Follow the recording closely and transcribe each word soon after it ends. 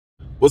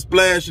Was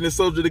Splash in the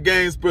Soldier the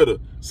Game Splitter?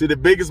 See, the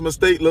biggest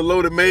mistake Lil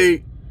Loaded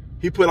made,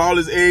 he put all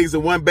his eggs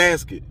in one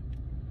basket.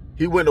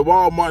 He went to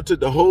Walmart, took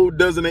the whole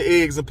dozen of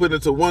eggs and put it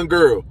into one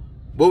girl.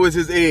 What was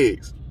his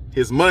eggs?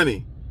 His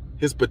money,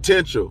 his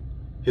potential,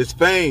 his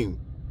fame,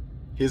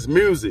 his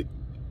music,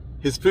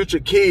 his future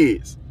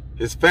kids,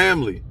 his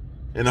family,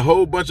 and a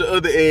whole bunch of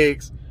other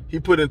eggs he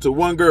put into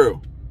one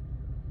girl.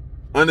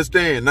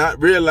 Understand,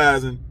 not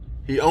realizing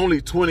he only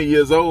 20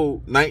 years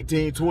old,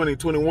 19, 20,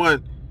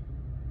 21,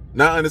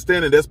 not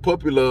understanding that's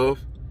puppy love,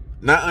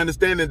 not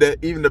understanding that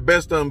even the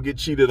best of them get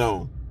cheated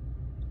on.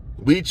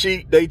 We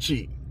cheat, they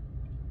cheat.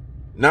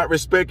 Not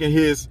respecting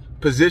his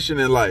position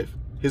in life,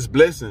 his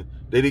blessing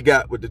that he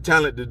got with the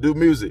talent to do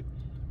music,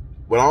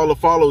 with all the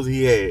followers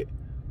he had.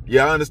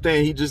 Yeah, I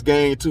understand he just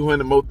gained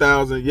 200 more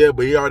thousand, yeah,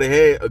 but he already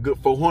had a good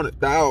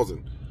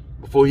 400,000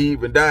 before he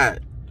even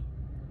died.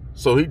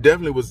 So he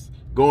definitely was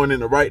going in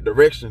the right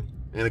direction,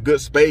 in a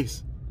good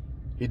space.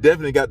 He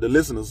definitely got the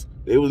listeners.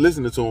 They was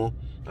listening to him.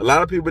 A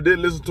lot of people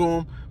didn't listen to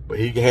him, but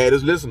he had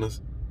his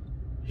listeners.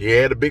 He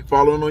had a big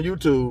following on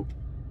YouTube.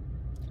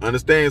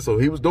 Understand? So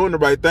he was doing the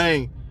right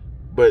thing,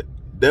 but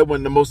that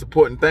wasn't the most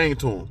important thing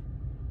to him.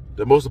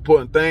 The most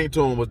important thing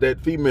to him was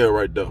that female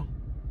right there.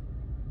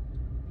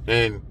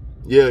 And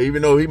yeah,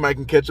 even though he might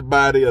can catch a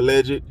body,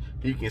 alleged,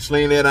 he can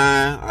sling that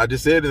iron. I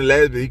just said in the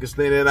last video, he can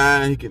sling that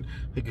iron.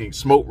 He can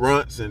smoke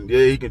runts, and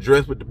yeah, he can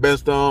dress with the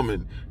best of them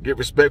and get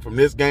respect from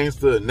this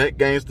gangster and that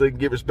gangster. He can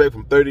get respect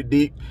from 30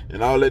 Deep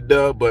and all that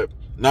stuff. But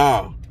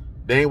nah,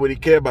 they ain't what he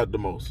care about the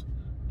most.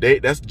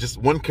 That's just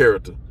one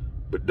character.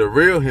 But the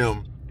real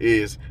him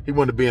is he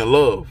wanted to be in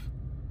love.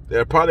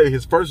 They're probably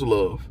his first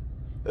love.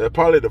 They're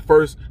probably the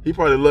first. He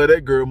probably loved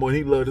that girl more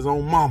than he loved his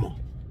own mama.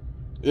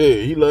 Yeah,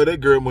 he loved that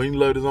girl more than he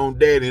loved his own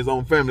dad and his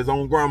own family, his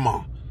own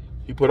grandma.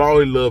 He put all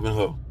his love in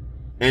her.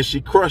 And she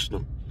crushed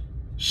him.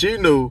 She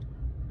knew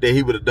that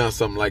he would have done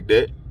something like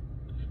that.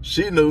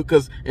 She knew,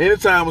 because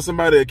anytime when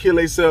somebody would kill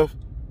themselves,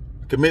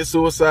 commit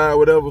suicide,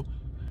 whatever,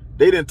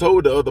 they done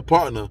told the other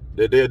partner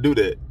that they'll do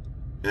that.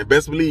 And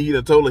best believe he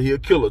done told her he'll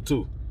kill her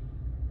too.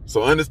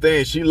 So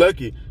understand, she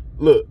lucky.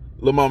 Look,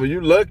 little mama, you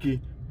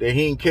lucky that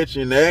he ain't catch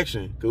you in the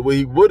action. Because what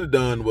he would have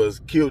done was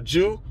killed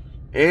you,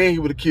 and he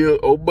would have killed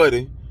old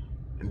buddy.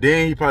 And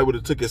then he probably would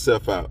have took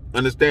himself out.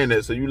 Understand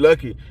that. So you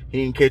lucky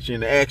he didn't catch you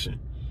in the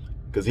action.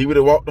 Because he would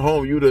have walked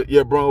home. You would have,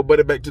 yeah, brought old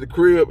buddy back to the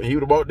crib, and he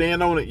would have walked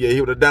in on it. Yeah, he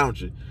would have downed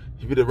you.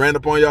 He would have ran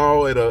up on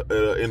y'all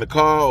in a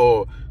car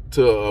or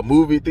to a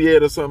movie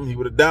theater or something. He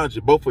would have downed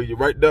you, both of you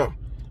right there.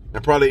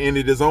 And probably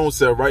ended his own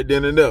self right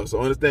then and there.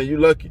 So understand, you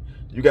lucky.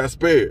 You got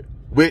spared.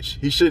 Which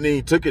he shouldn't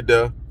even took it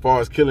there, as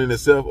far as killing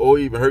himself or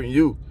even hurting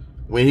you.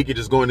 When he could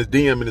just go in his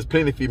DM and there's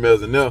plenty of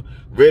females in there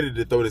ready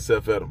to throw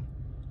themselves at him.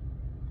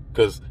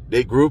 Because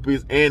they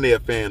groupies and they're a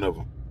fan of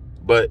him.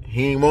 But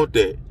he ain't want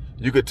that.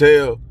 You could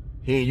tell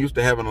he ain't used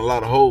to having a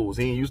lot of hoes.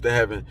 He ain't used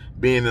to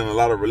being in a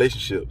lot of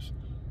relationships.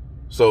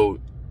 So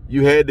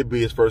you had to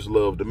be his first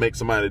love to make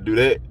somebody do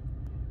that.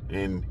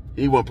 And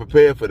he wasn't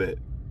prepared for that.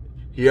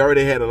 He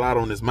already had a lot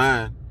on his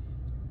mind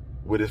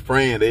with his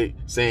friend. They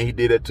saying he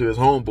did that to his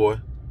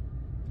homeboy.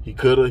 He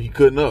could have, he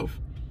couldn't have.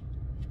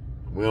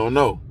 We don't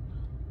know.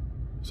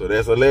 So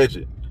that's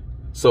alleged.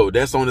 So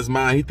that's on his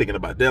mind. He thinking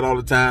about that all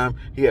the time.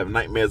 He having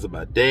nightmares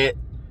about that.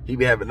 He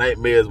be having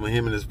nightmares when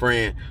him and his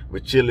friend were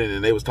chilling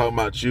and they was talking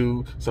about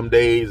you some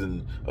days,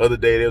 and other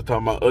day they was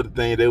talking about other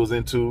things they was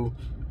into.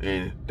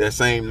 And that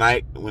same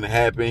night when it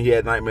happened, he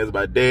had nightmares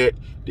about that.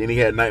 Then he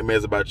had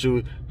nightmares about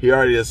you. He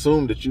already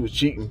assumed that you was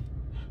cheating.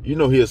 You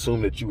know he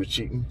assumed that you were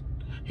cheating.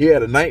 He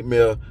had a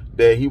nightmare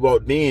that he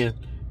walked in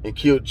and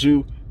killed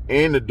you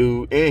and the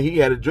dude, and he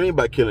had a dream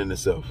about killing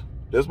himself.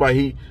 That's why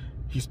he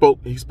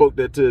spoke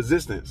that to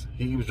existence.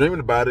 He was dreaming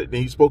about it,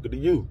 then he spoke it to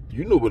you.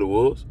 You knew what it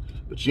was,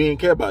 but you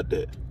ain't care about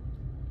that.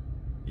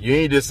 You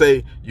ain't just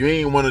say, you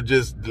ain't want to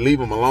just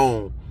leave him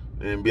alone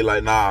and be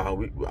like, nah,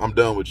 I'm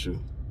done with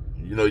you.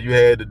 You know, you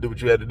had to do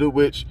what you had to do,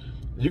 which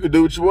you could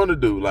do what you want to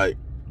do. Like,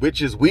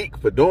 which is weak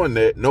for doing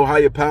that. No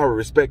higher power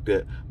respect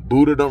that.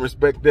 Buddha don't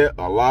respect that.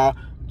 Allah,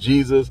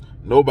 Jesus,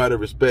 nobody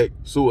respect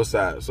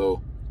suicide.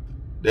 So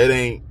it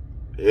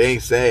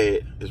ain't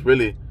sad. It's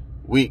really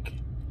weak.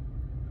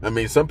 I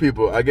mean, some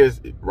people, I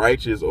guess,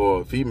 righteous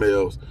or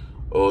females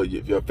or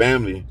your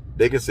family,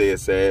 they can say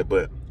it's sad,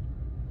 but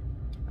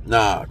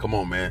nah, come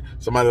on, man.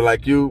 Somebody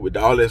like you with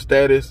all that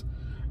status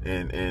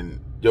and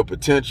your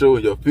potential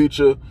and your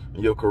future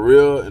and your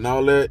career and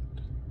all that,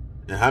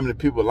 and how many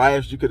people's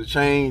lives you could have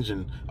changed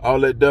and all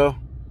that stuff,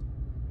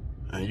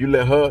 and you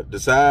let her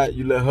decide,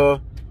 you let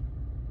her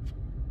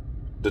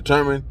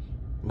determine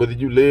whether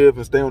you live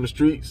and stay on the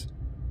streets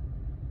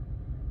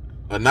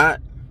or not.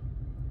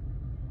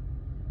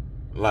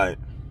 Like,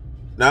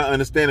 not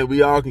understanding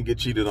we all can get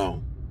cheated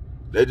on.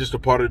 They're just a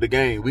part of the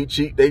game. We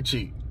cheat, they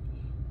cheat.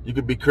 You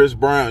could be Chris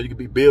Brown. You could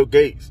be Bill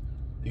Gates.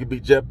 You could be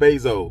Jeff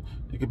Bezos.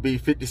 You could be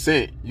 50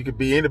 Cent. You could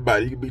be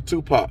anybody. You could be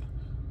Tupac.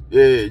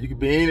 Yeah, you could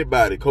be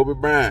anybody. Kobe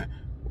Bryant.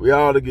 We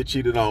all get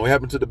cheated on. It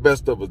happened to the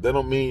best of us. That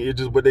don't mean it's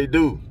just what they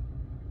do.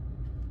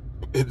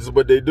 It's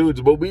what they do.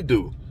 It's what we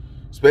do.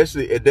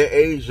 Especially at that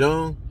age,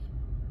 young.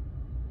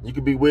 You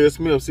could be Will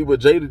Smith, see what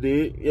Jada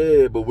did.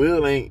 Yeah, but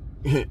Will ain't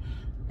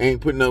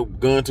putting no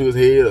gun to his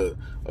head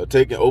or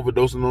taking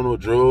overdosing on no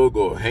drug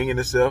or hanging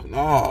himself.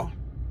 Nah.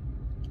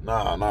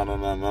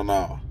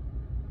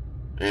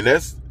 And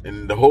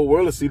the whole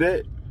world will see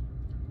that.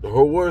 The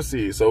whole world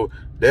see it. So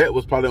that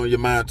was probably on your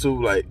mind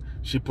too. Like,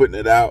 she putting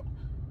it out,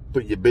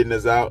 putting your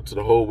business out to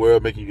the whole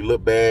world, making you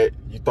look bad.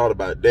 You thought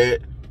about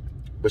that.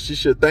 But she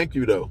should thank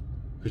you though,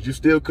 because you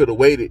still could have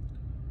waited.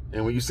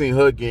 And when you seen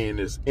her again,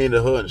 just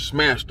ended her and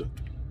smashed her.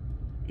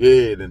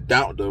 Yeah, then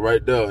downed her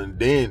right there and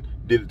then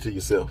did it to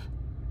yourself.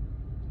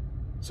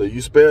 So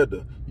you spared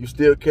her. You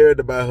still cared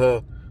about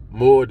her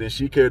more than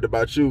she cared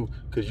about you,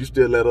 because you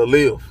still let her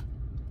live.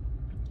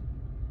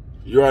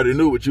 You already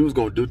knew what you was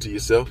going to do to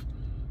yourself,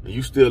 and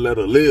you still let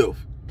her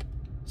live.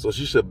 So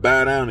she should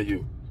bow down to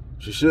you.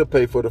 She should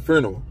pay for the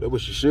funeral. That's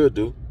what she should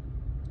do.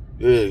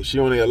 Yeah, she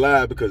only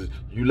alive because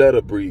you let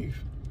her breathe.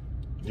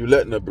 You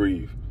letting her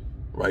breathe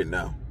right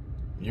now.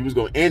 You was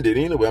going to end it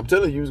anyway. I'm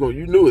telling you,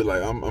 you knew it.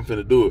 Like, I'm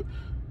finna do it.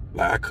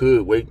 Like, I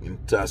could wait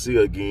until I see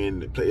her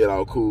again and play it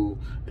all cool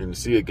and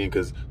see her again,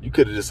 because you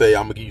could have just say,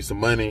 I'm going to give you some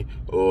money,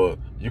 or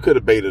you could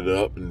have baited her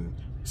up and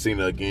seen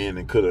her again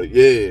and could have,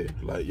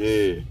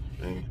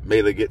 and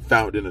made her get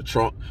found in the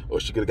trunk, or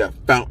she could have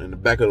got found in the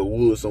back of the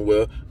woods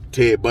somewhere,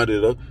 Ted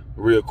Bundy'd her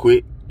real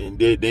quick, and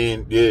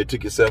then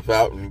took yourself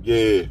out and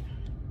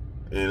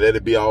let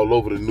it be all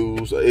over the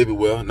news or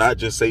everywhere, not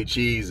just say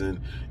cheese and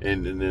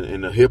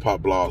the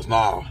hip-hop blogs.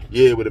 Nah,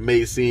 would have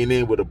made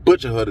CNN, would have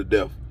butchered her to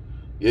death.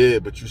 Yeah,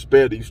 but you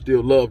spared her. You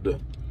still loved her.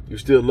 You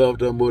still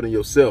loved her more than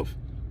yourself,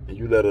 and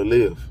you let her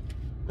live.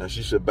 Now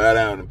she should bow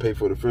down and pay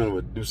for the funeral,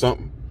 do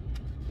something,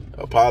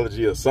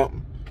 apology or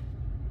something.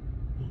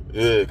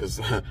 Yeah, because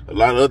a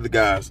lot of other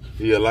guys,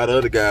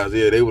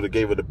 they would have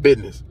gave her the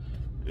business.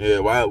 Yeah,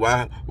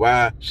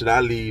 why should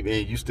I leave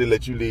and you still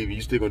let you leave and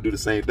you still gonna do the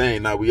same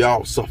thing? Now we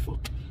all suffer.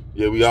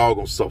 Yeah, we all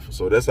gonna suffer.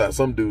 So that's how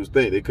some dudes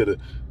think. They could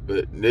have,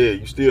 but yeah,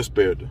 you still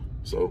spared her.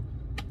 So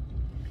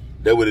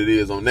that's what it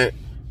is on that.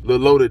 Lil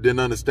Loaded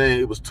didn't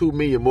understand it was 2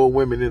 million more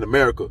women in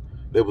America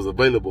that was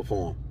available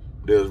for him.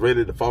 They was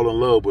ready to fall in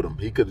love with him.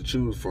 He could have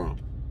choose from.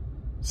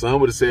 Some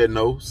would have said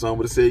no. Some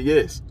would have said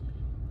yes.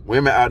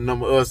 Women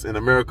outnumber us in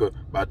America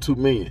by 2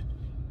 million.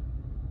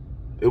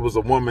 It was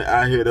a woman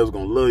out here that was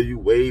going to love you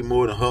way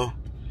more than her.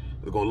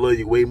 It was going to love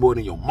you way more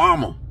than your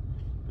mama.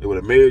 They would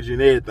have married you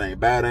and everything.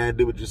 Bow down,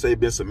 did what you say,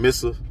 been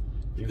submissive.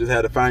 You just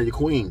had to find your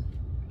queen.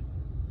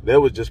 That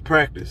was just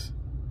practice.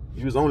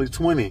 You was only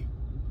 20.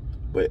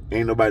 But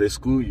ain't nobody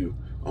school you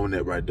on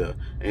that right there.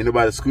 Ain't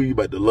nobody school you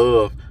about the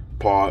love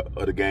part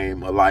of the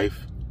game of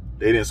life.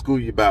 They didn't school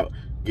you about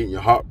getting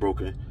your heart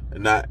broken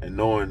and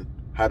knowing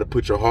how to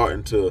put your heart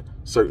into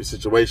certain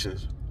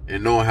situations,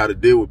 and knowing how to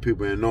deal with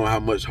people, and knowing how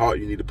much heart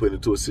you need to put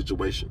into a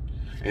situation.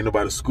 Ain't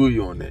nobody school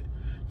you on that.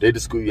 They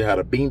just school you how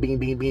to bing, bing,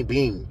 bing, bing,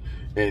 bing.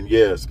 And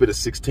yeah, spit a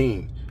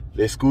 16.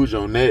 They schooled you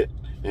on that.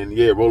 And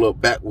yeah, roll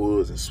up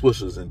backwoods and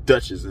swishers and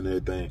Dutches and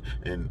everything,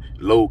 and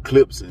load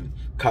clips and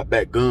cop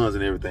back guns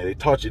and everything. They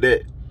taught you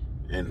that,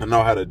 and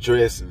know how to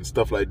dress and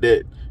stuff like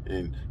that,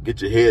 and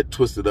get your head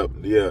twisted up.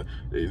 Yeah,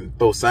 and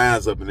throw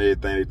signs up and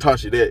everything. They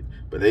taught you that,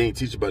 but they ain't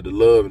teach you about the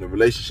love and the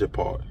relationship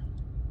part.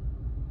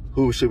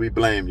 Who should we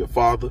blame? Your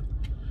father?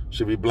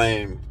 Should we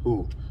blame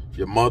who?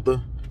 Your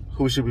mother?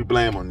 Who should we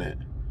blame on that?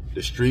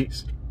 The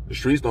streets? The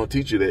streets don't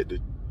teach you that.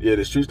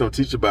 The streets don't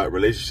teach you about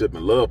relationship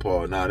and love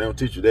part. Nah, they don't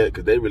teach you that,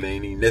 because they really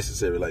ain't even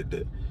necessary like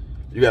that.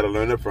 You got to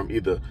learn it from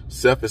either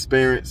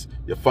self-experience,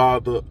 your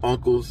father,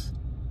 uncles,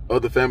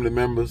 other family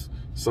members.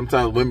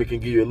 Sometimes women can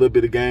give you a little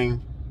bit of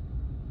game.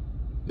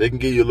 They can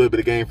give you a little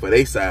bit of game for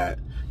their side,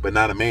 but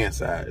not a man's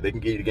side. They can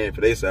give you the game for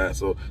their side.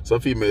 So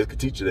some females can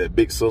teach you that.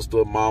 Big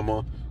sister,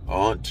 mama, a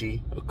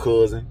auntie, a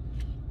cousin,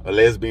 a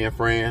lesbian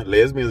friend.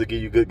 Lesbians will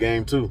give you good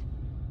game too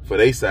for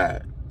their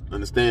side.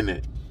 Understand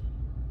that.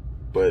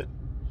 But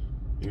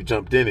you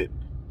jumped in it,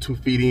 2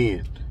 feet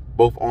in,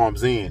 both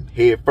arms in,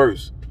 head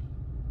first,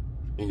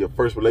 in your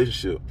first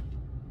relationship.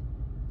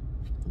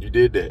 You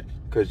did that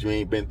because you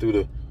ain't been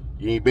through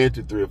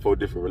 3 or 4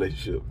 different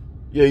relationships.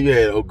 Yeah, you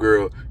had a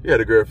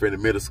girlfriend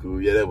in middle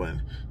school. Yeah, that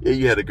one. Yeah,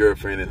 you had a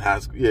girlfriend in high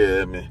school.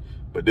 Yeah, man.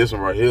 But this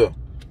one right here,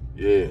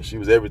 yeah, she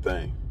was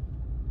everything.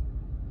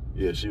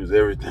 Yeah, she was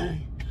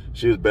everything.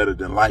 She was better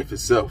than life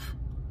itself.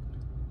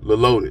 Lil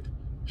Loaded,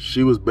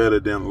 she was better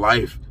than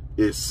life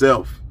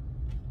itself.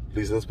 At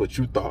least that's what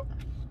you thought.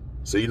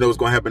 So you know what's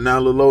going to happen now,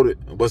 Lil Loaded?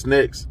 What's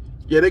next?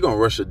 Yeah, they're going to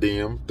rush her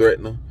DM,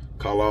 threaten her,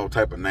 call all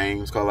type of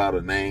names, call out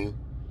a name,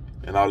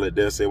 and all that.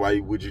 They'll say, why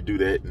would you do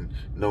that? And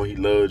know he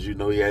loves you,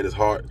 know he had his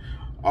heart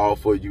all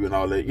for you and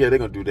all that. Yeah, they're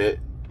going to do that.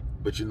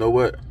 But you know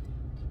what?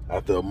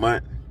 After a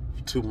month,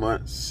 2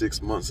 months,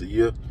 6 months, a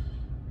year,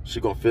 she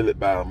going to feel it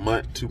by a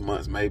month, 2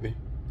 months maybe.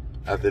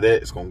 After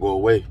that, it's going to go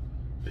away.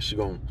 And she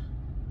going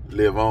to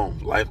live on.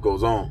 Life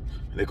goes on.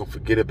 And they're going to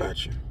forget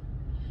about you.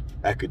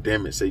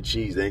 Academics say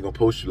cheese, they ain't gonna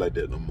post you like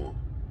that no more.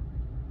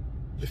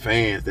 The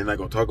fans, they're not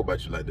gonna talk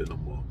about you like that no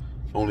more.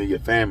 Only your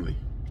family,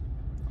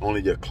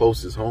 only your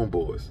closest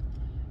homeboys.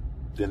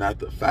 Then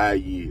after 5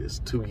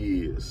 years, 2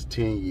 years,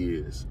 10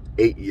 years,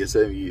 8 years,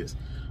 7 years.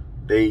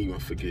 They even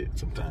forget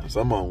sometimes.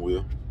 Some of them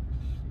will.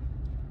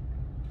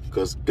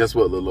 Because guess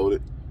what, Lil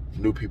Loaded?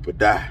 New people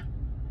die.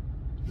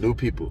 New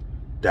people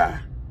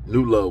die.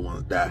 New loved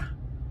ones die.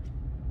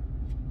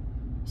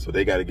 So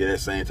they got to get that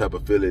same type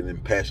of feeling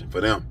and passion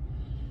for them.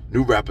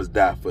 New rappers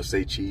die for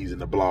Say Cheese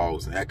and the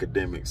blogs and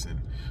academics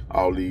and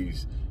all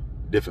these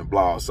different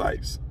blog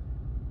sites,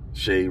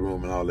 Shade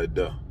Room and all that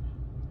stuff.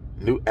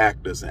 New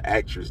actors and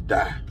actresses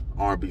die.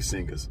 R&B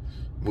singers,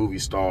 movie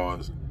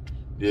stars,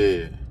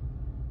 yeah,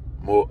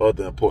 more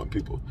other important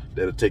people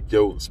that'll take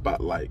your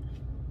spotlight.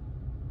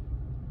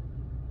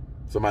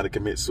 Somebody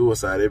commits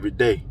suicide every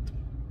day.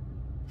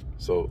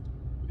 So,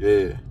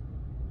 yeah,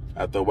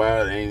 after a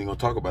while, they ain't even gonna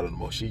talk about it no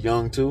more. She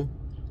young too.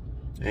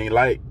 Ain't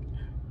like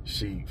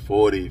she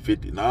 40,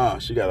 50. Nah,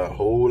 she got a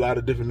whole lot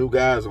of different new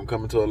guys gonna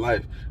come into her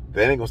life.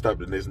 That ain't gonna stop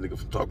the next nigga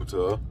from talking to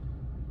her.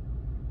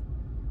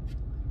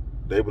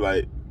 They be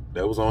like,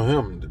 that was on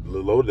him.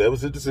 That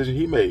was his decision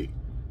he made.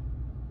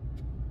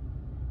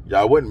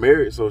 Y'all wasn't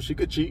married, so she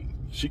could cheat.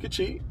 She could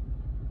cheat.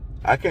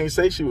 I can't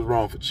say she was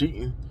wrong for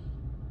cheating.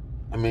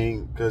 I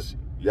mean, because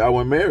y'all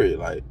weren't married.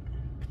 Like,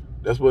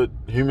 that's what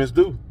humans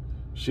do.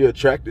 She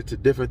attracted to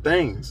different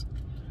things.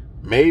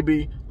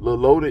 Maybe, Lil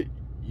Loaded,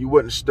 you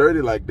wasn't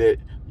sturdy like that.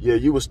 Yeah,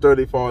 you was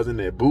sturdy as far as in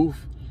that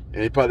booth,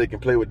 and he probably can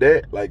play with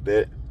that like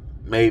that.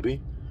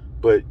 Maybe.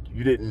 But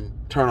you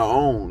didn't turn her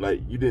on.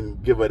 Like, you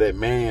didn't give her that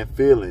man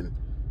feeling,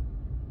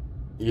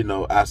 you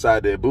know,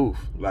 outside that booth.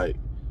 Like,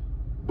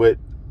 but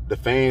the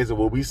fans and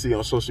what we see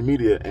on social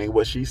media ain't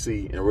what she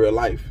see in real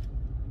life.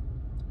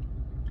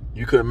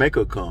 You couldn't make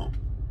her come.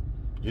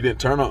 You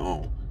didn't turn her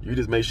on. You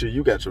just made sure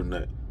you got your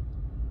nut.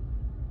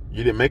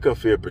 You didn't make her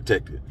feel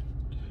protected.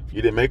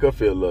 You didn't make her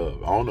feel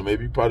loved. I don't know,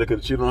 maybe you probably could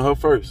have cheated on her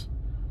first.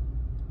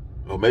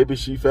 Or maybe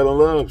she fell in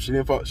love. She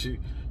didn't fall,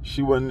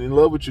 she wasn't in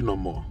love with you no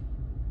more.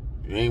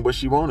 You ain't what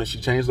she wanted. She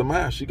changed her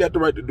mind. She got the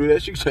right to do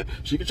that. She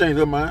could change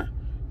her mind.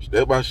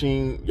 That's why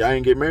y'all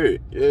ain't get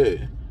married.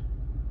 Yeah.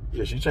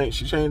 Yeah, she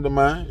changed her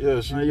mind. Yeah,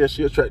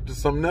 she attracted to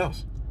something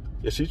else.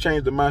 Yeah, she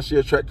changed her mind. She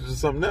attracted to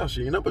something else.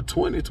 She ain't number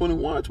 20,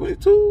 21,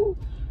 22.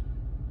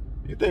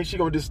 You think she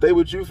gonna just stay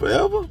with you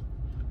forever?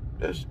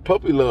 That's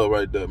puppy love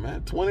right there,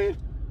 man. 20.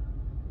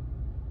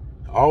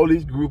 All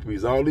these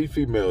groupies, all these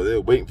females,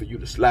 they're waiting for you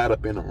to slide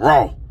up in them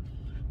raw.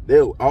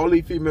 All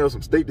these females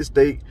from state to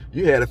state.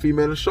 You had a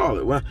female in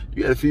Charlotte. Well,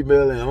 you had a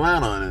female in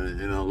Atlanta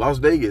and Las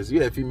Vegas.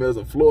 You had females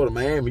in Florida,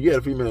 Miami. You had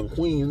a female in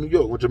Queens, New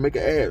York, with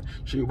Jamaica Ave.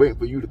 She waiting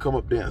for you to come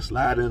up there and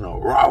slide in a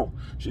raw.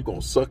 She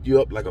gonna suck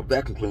you up like a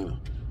vacuum cleaner.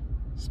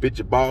 Spit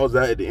your balls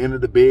out at the end of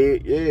the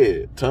bed.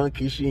 Yeah, tongue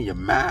kiss you in your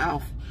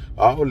mouth.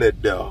 All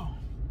that there.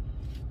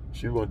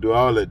 She gonna do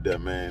all that there,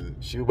 man.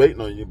 She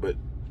waiting on you, but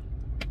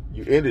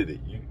you ended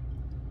it.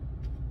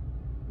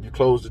 You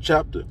closed the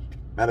chapter.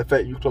 Matter of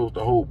fact, you closed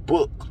the whole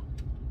book.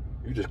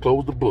 You just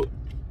closed the book.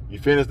 You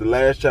finished the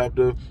last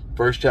chapter.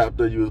 First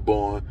chapter, you was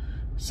born.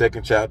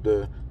 Second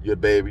chapter, you're a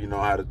baby. You know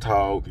how to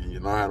talk and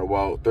you know how to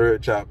walk.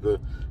 Third chapter,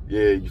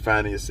 yeah, you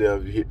finding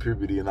yourself. You hit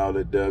puberty and all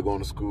that there. Going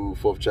to school.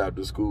 Fourth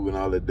chapter, school and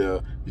all that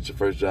there. Get your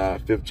first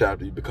job. Fifth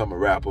chapter, you become a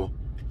rapper.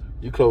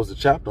 You closed the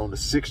chapter on the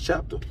sixth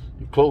chapter.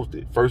 You closed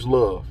it. First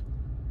love.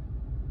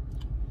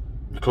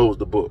 You closed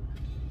the book.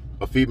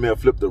 A female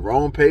flipped the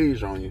wrong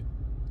page on you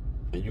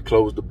and you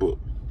closed the book.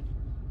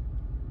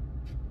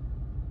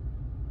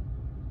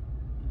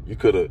 You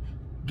could have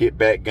get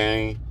back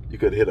game. You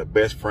could have hit a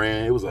best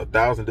friend. It was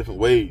 1,000 different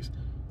ways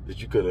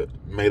that you could have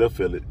made her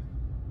feel it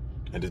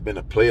and just been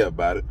a player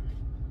about it.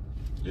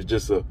 It's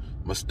just a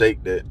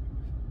mistake that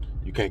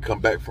you can't come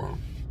back from.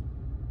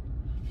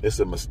 It's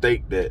a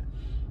mistake that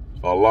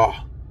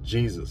Allah,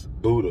 Jesus,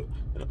 Buddha,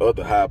 and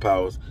other high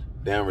powers,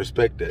 they don't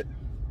respect that.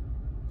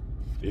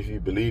 If you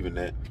believe in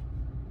that.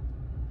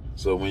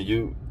 So when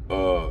you,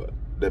 the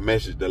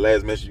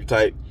last message you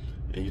typed,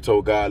 and you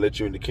told God let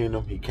you in the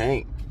kingdom, he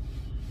can't.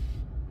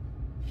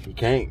 He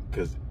can't,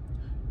 because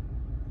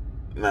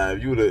now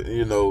if you would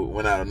have,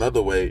 went out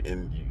another way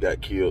and you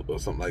got killed or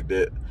something like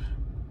that,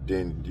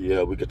 then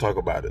yeah, we could talk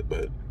about it.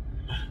 But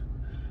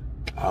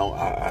I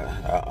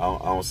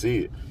don't see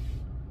it.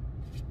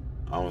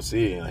 I don't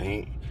see it.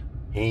 He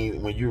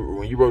ain't when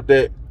you wrote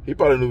that, he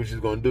probably knew what you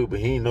was gonna do, but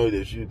he didn't know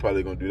that you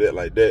probably gonna do that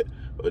like that,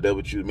 or that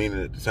what you was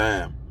meaning at the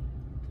time.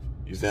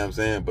 You see what I'm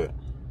saying?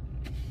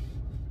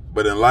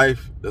 But in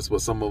life, that's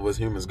what some of us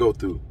humans go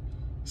through.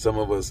 Some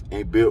of us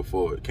ain't built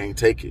for it, can't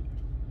take it,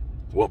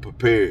 weren't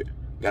prepared,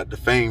 got the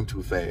fame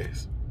too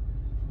fast,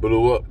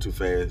 blew up too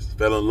fast,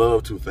 fell in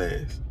love too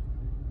fast.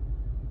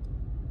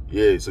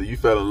 Yeah, so you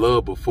fell in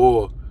love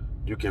before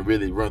you can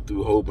really run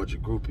through a whole bunch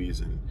of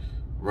groupies and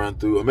run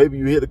through, or maybe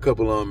you hit a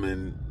couple of them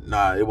and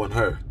nah, it wasn't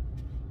her.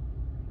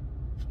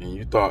 And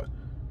you thought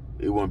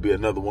it wouldn't be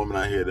another woman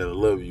out here that'll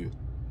love you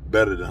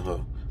better than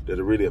her,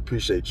 that'll really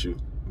appreciate you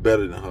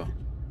better than her.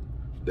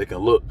 They can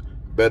look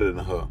better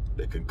than her.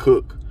 They can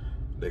cook.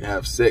 They can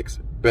have sex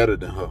better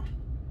than her.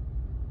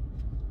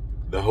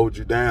 They'll hold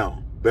you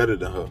down better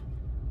than her.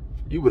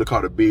 You would have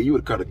caught a bid. You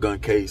would have caught a gun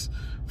case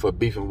for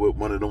beefing with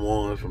one of the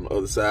ones from the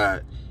other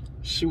side.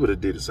 she would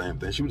have did the same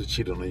thing. She would have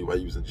cheated on you while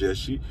you was in jail.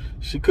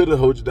 She could have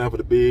held you down for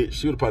the bed.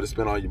 She would have probably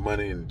spent all your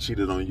money and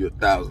cheated on you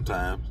 1,000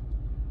 times.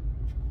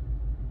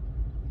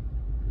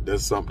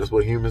 That's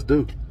what humans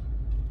do.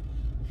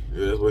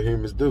 Yeah, that's what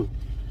humans do.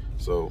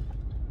 So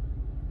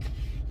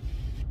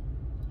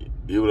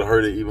you would have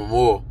hurt it even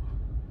more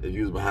if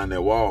you was behind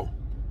that wall.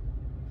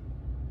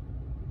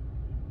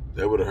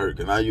 That would have hurt,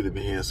 because now you'd have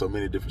been hearing so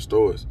many different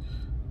stories.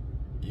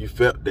 You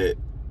felt that.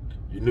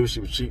 You knew she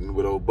was cheating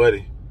with old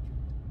buddy.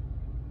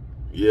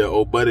 Yeah,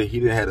 old buddy, he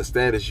didn't have the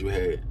status you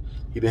had.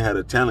 He didn't have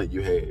the talent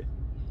you had.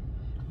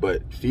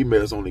 But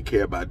females only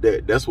care about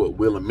that. That's what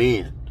will them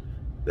in.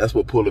 That's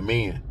what pull them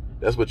in.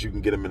 That's what you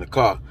can get them in the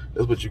car.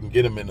 That's what you can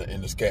get them in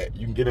the scat.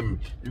 You can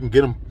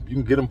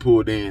get them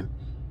pulled in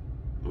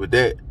with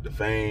that. The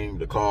fame,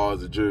 the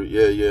cars, the jewelry.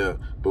 Yeah.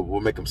 But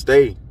what make them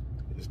stay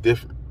is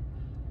different.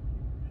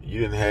 You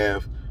didn't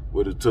have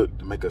what it took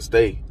to make her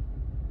stay.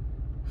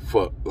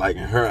 For, like,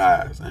 in her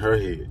eyes, in her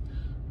head.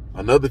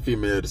 Another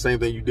female, the same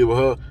thing you did with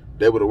her,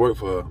 that would have worked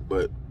for her.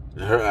 But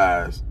in her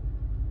eyes,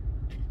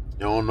 you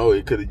don't know.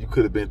 You could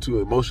have been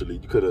too emotionally.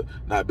 You could have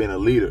not been a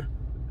leader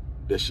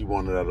that she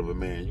wanted out of a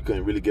man. You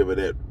couldn't really give her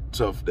that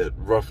tough, that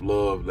rough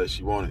love that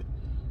she wanted.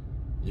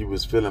 You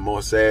was feeling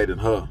more sad than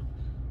her.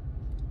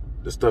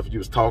 The stuff you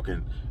was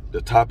talking,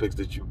 the topics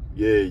that you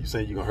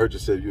saying you're gonna hurt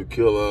yourself, you'll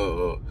kill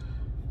her,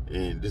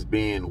 and just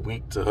being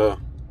weak to her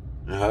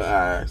in her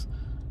eyes.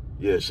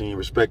 Yeah, she ain't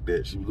respect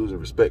that. She losing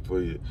respect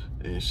for you.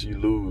 And she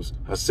lose,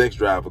 her sex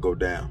drive will go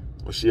down.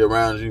 When she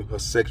around you, her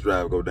sex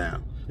drive will go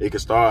down. It can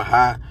start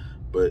high,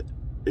 but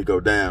it go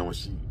down when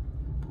she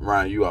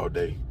around you all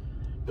day.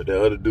 But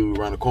that other dude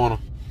around the corner,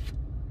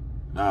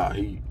 nah,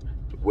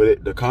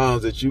 the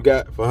cons that you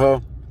got for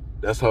her,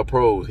 that's her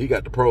pros. He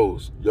got the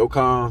pros. Your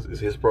cons is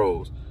his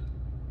pros.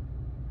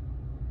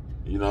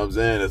 You know what I'm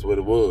saying? That's what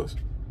it was.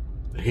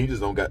 He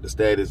just don't got the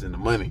status and the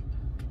money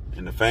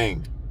and the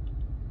fame.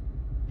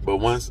 But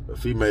once a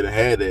female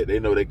had that, they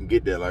know they can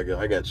get that. Like,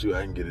 I got you,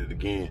 I can get it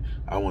again.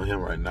 I want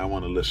him right now. I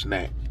want a little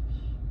snack.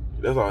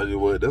 That's all it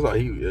was. That's all a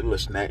little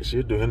snack.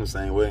 She'll do him the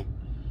same way.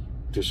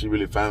 Till she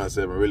really find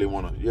herself and really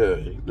want to,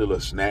 a little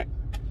snack.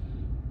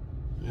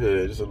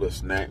 Yeah, just a little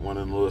snack. One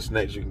of them little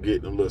snacks you can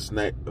get, them little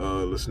snack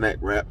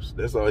wraps.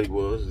 That's all he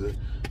was.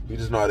 He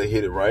just know how to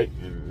hit it right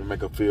and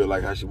make her feel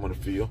like how she want to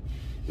feel.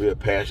 Real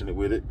passionate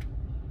with it.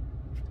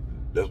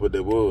 That's what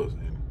that was.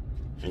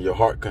 And your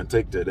heart couldn't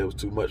take that. That was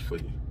too much for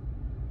you.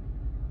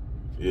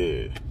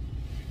 Yeah.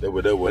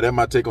 That's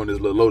my take on this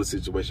little Lotus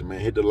situation, man.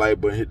 Hit the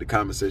like button, hit the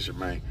comment section,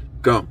 man.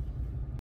 Come.